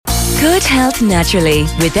Good health naturally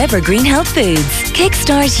with Evergreen Health Foods.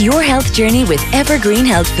 Kickstart your health journey with Evergreen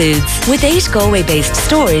Health Foods. With 8 Galway-based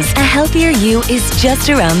stores, a healthier you is just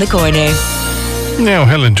around the corner. Now,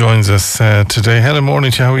 Helen joins us today. Helen,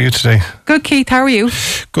 morning to you. How are you today? Good, Keith. How are you?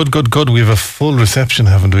 Good. We have a full reception,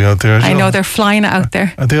 haven't we, out there? I know, they're flying out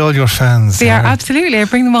there. Are they all your fans? They are, absolutely. I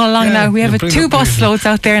bring them all along now. We have 2 bus loads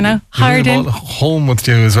out there now, hired in. Home with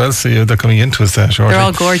you as well, so they're coming into us shortly. They're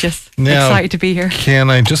all gorgeous. Now, excited to be here.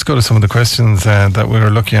 Can I just go to some of the questions that we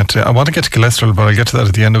were looking at today? I want to get to cholesterol, but I'll get to that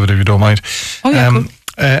at the end of it if you don't mind. Oh, yeah, cool.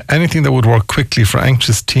 Anything that would work quickly for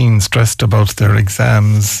anxious teens stressed about their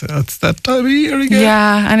exams. It's that time of year again.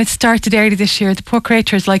 Yeah, and it started early this year. The poor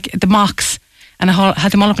creators, like the mocks, and I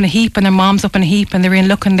had them all up in a heap, and their moms up in a heap, and they were in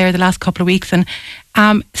looking there the last couple of weeks. And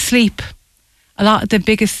sleep. A lot of the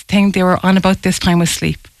biggest thing they were on about this time was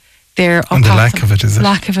sleep. And the lack of it, is it?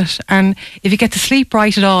 Lack of it. And if you get to sleep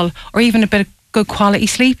right at all, or even a bit of good quality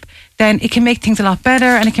sleep, then it can make things a lot better,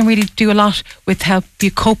 and it can really do a lot with help you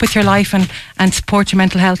cope with your life and support your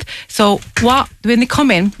mental health. So when they come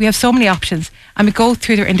in, we have so many options, and we go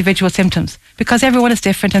through their individual symptoms because everyone is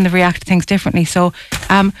different and they react to things differently. So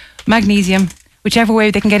magnesium, whichever way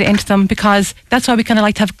they can get it into them, because that's why we kind of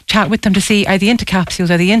like to have a chat with them to see, are they into capsules,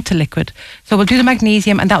 are they into liquid? So we'll do the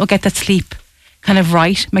magnesium, and that will get that sleep kind of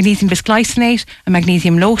right. Magnesium bisglycinate, a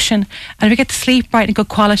magnesium lotion, and if we get the sleep right and good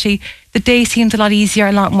quality, the day seems a lot easier,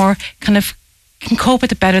 a lot more kind of can cope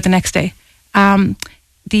with it better the next day.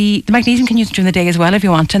 The magnesium can use it during the day as well if you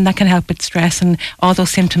want, and that can help with stress and all those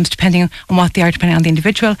symptoms depending on what they are, depending on the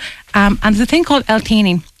individual. And there's a thing called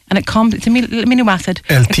L-theanine, and it's a amino acid.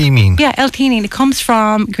 L-theanine? Yeah, L-theanine. It comes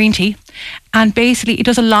from green tea, and basically it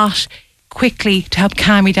does a lot quickly to help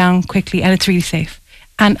calm you down quickly, and it's really safe.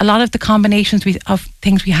 And a lot of the combinations of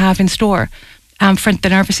things we have in store for the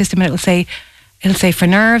nervous system, it'll say for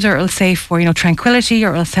nerves, or it'll say for tranquility,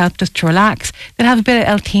 or it'll help just to relax. They'll have a bit of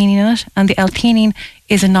L-theanine in it, and the L-theanine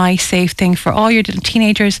is a nice, safe thing for all your little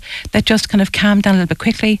teenagers that just kind of calm down a little bit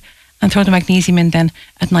quickly, and throw the magnesium in then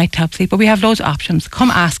at night to help sleep. But we have loads of options.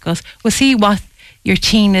 Come ask us. We'll see what your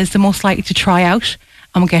teen is the most likely to try out,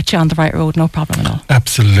 and we'll get you on the right road, no problem at all.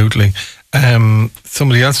 Absolutely.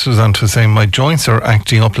 Somebody else was on to saying my joints are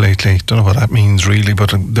acting up lately. Don't know what that means really,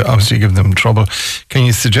 but obviously giving them trouble. Can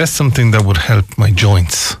you suggest something that would help my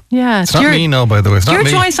joints? Yeah, it's not me now, by the way. It's not your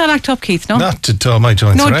me. Joints not act up, Keith? No, not at all. My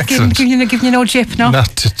joints are excellent. Giving you no jip, no.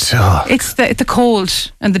 Not at all. It's the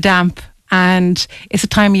cold and the damp, and it's a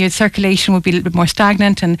time of year circulation would be a little bit more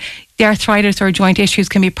stagnant, and the arthritis or joint issues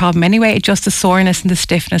can be a problem anyway. It's just the soreness and the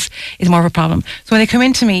stiffness is more of a problem. So when they come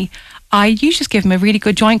into me, I usually just give them a really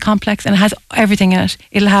good joint complex, and it has everything in it.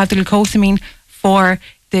 It'll have the glucosamine for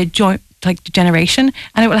the joint like degeneration,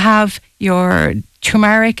 and it will have your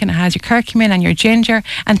turmeric, and it has your curcumin and your ginger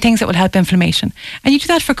and things that will help inflammation. And you do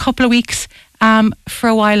that for a couple of weeks, for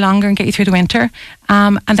a while longer, and get you through the winter,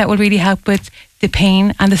 and that will really help with the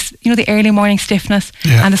pain and the early morning stiffness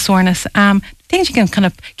and the soreness. Things you can kind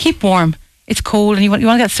of keep warm. It's cold, and you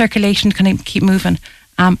want that circulation to kind of keep moving.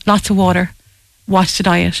 Lots of water. Watch the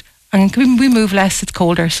diet. And we move less, it's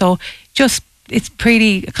colder. So it's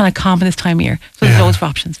pretty kind of calm this time of year. So there's loads of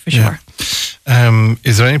options for sure.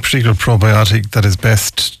 Is there any particular probiotic that is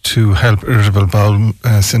best to help irritable bowel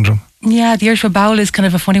syndrome? Yeah, the irritable bowel is kind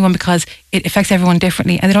of a funny one because it affects everyone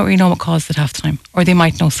differently, and they don't really know what causes it half the time. Or they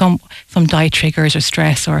might know some diet triggers or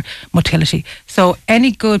stress or motility. So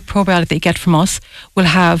any good probiotic that you get from us will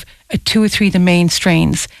have 2 or 3 of the main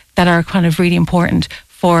strains that are kind of really important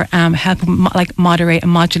for helping moderate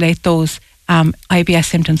and modulate those IBS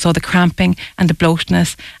symptoms, so the cramping and the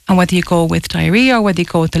bloatedness, and whether you go with diarrhea or whether you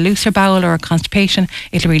go with the looser bowel or constipation,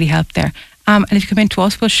 it'll really help there. And if you come into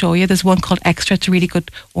us, we'll show you. There's one called Extra. It's a really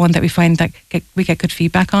good one that we find that we get good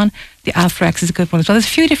feedback on. The Alpha X is a good one as well. There's a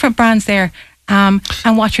few different brands there.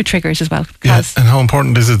 And watch your triggers as well. Yeah, and how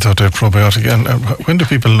important is it to have a probiotic? And when do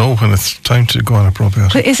people know when it's time to go on a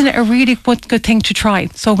probiotic? But isn't it a really good thing to try?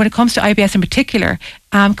 So when it comes to IBS in particular,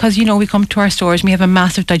 because we come to our stores and we have a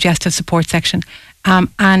massive digestive support section,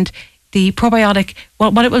 and the probiotic,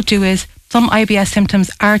 what it will do is some IBS symptoms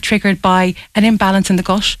are triggered by an imbalance in the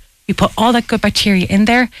gut. You put all that good bacteria in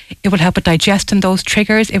there, it will help with digesting those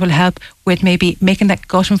triggers. It will help with maybe making that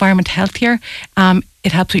gut environment healthier.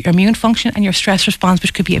 It helps with your immune function and your stress response,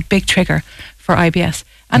 which could be a big trigger for IBS.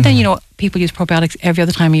 And then, people use probiotics every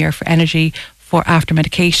other time of year for energy, for after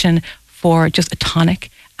medication, for just a tonic,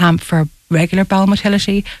 for regular bowel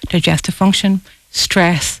motility, digestive function,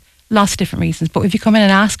 stress, lots of different reasons. But if you come in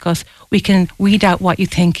and ask us, we can weed out what you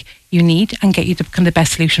think you need and get you the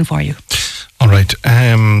best solution for you. All right.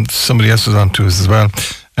 Somebody else was on to us as well.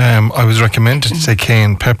 I was recommended to take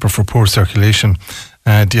cayenne pepper for poor circulation.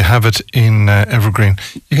 Do you have it in Evergreen?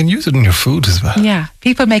 You can use it in your food as well. Yeah,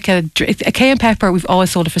 people make a cayenne pepper. We've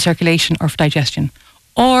always sold it for circulation or for digestion,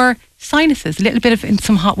 or sinuses. A little bit of in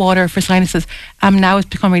some hot water for sinuses. Now it's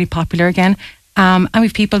become really popular again. And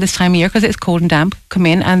we've people this time of year, because it's cold and damp, come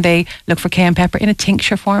in and they look for cayenne pepper in a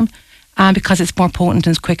tincture form, because it's more potent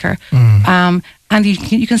and it's quicker. And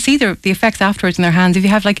you can see the effects afterwards in their hands. If you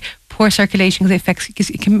have like poor circulation, because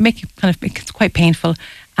it can make you it's quite painful,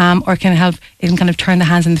 or it can kind of turn the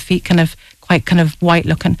hands and the feet quite white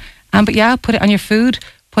looking. But yeah, put it on your food.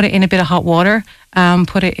 Put it in a bit of hot water.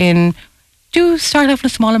 Put it in. Do start off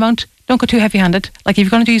with a small amount. Don't go too heavy-handed. Like if you're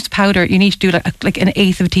going to use the powder, you need to do like an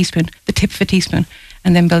eighth of a teaspoon, the tip of a teaspoon,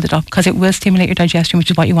 and then build it up, because it will stimulate your digestion,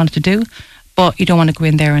 which is what you want it to do. But you don't want to go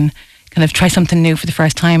in there and kind of try something new for the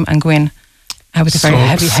first time and go in with a very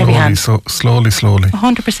heavy hand. Slowly.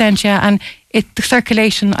 100%, yeah. And the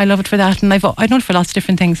circulation, I love it for that. And I've known it for lots of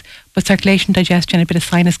different things, but circulation, digestion, a bit of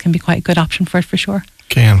sinus can be quite a good option for it, for sure.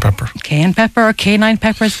 Cayenne pepper. Cayenne pepper, or canine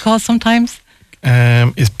pepper it's called sometimes.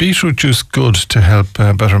 Is beetroot juice good to help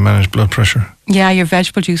better manage blood pressure? Yeah, your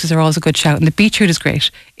vegetable juices are always a good shout. And the beetroot is great.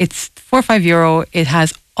 It's €4 or €5. It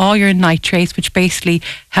has all your nitrates, which basically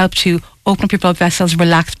help to open up your blood vessels,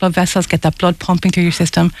 relax blood vessels, get that blood pumping through your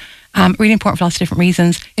system. Really important for lots of different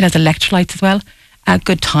reasons. It has electrolytes as well. A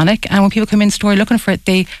good tonic. And when people come in store looking for it,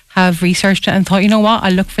 they have researched it and thought, you know what,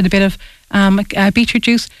 I'll look for the bit of beetroot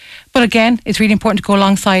juice. But again, it's really important to go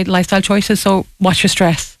alongside lifestyle choices. So watch your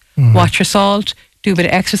stress, watch your salt, do a bit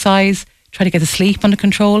of exercise, try to get the sleep under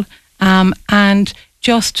control, and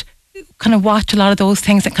just kind of watch a lot of those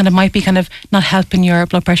things that kind of might be kind of not helping your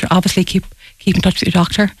blood pressure. Obviously, keep in touch with your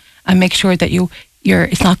doctor and make sure that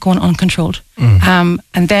it's not going uncontrolled.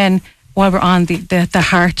 And then while we're on the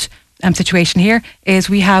heart situation here, is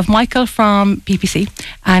we have Michael from PPC,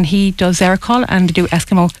 and he does Xericol and they do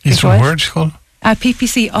Eskimo. He's from where, did you call?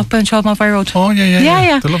 PPC up in Shawmount Road. Oh,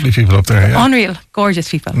 yeah. The lovely people up there, yeah. Unreal, gorgeous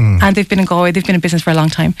people. And they've been in Galway, they've been in business for a long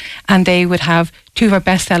time. And they would have 2 of our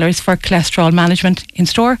best sellers for cholesterol management in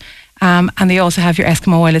store. And they also have your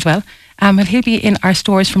Eskimo oil as well. And he'll be in our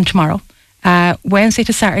stores from tomorrow, Wednesday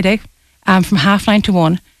to Saturday, from 9:30 to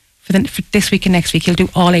 1. For this week and next week, he'll do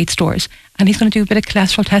all 8 stores. And he's going to do a bit of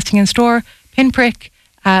cholesterol testing in store, pinprick,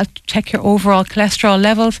 check your overall cholesterol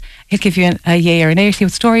levels. He'll give you a yay or a nay, see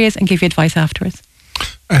what story is, and give you advice afterwards.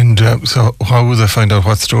 And so how will they find out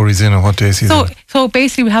what store he's in and what days he's in? So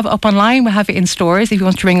basically we'll have it up online, we'll have it in stores. If you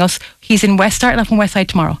want to ring us, he's in starting off on West Side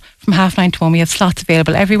tomorrow from 9:30 to 1. We have slots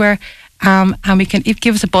available everywhere. And we can, if you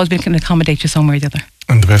give us a buzz, we can accommodate you somewhere or the other.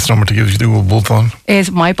 And the best number to give you do a buzz on?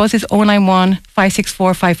 My buzz is 091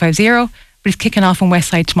 564 550, but it's kicking off on West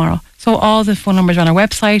Side tomorrow. So all the phone numbers are on our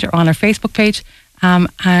website or on our Facebook page.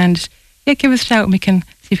 And yeah, give us a shout and we can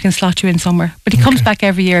see if we can slot you in somewhere. But he comes back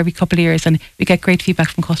every year, every couple of years, and we get great feedback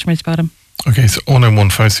from customers about him. Okay, so 091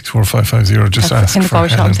 564 550, just that's ask in the for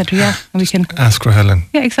Helen. Centre, yeah. And we can ask for Helen.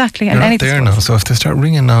 Yeah, exactly. You're not there now, so if they start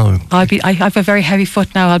ringing now... I have a very heavy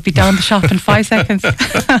foot now. I'll be down the shop in 5 seconds.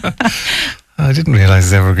 I didn't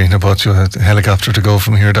realise Evergreen had bought you a helicopter to go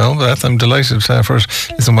from here down, but I'm delighted for it.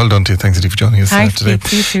 Listen, well done to you. Thanks, Eddie, for joining us today.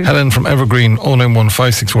 You too. Helen from Evergreen, 091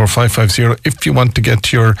 564 550. If you want to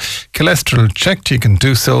get your cholesterol checked, you can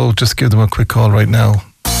do so. Just give them a quick call right now.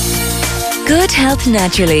 Good health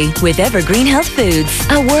naturally with Evergreen Health Foods.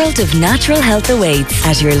 A world of natural health awaits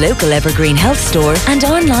at your local Evergreen Health store and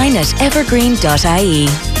online at evergreen.ie.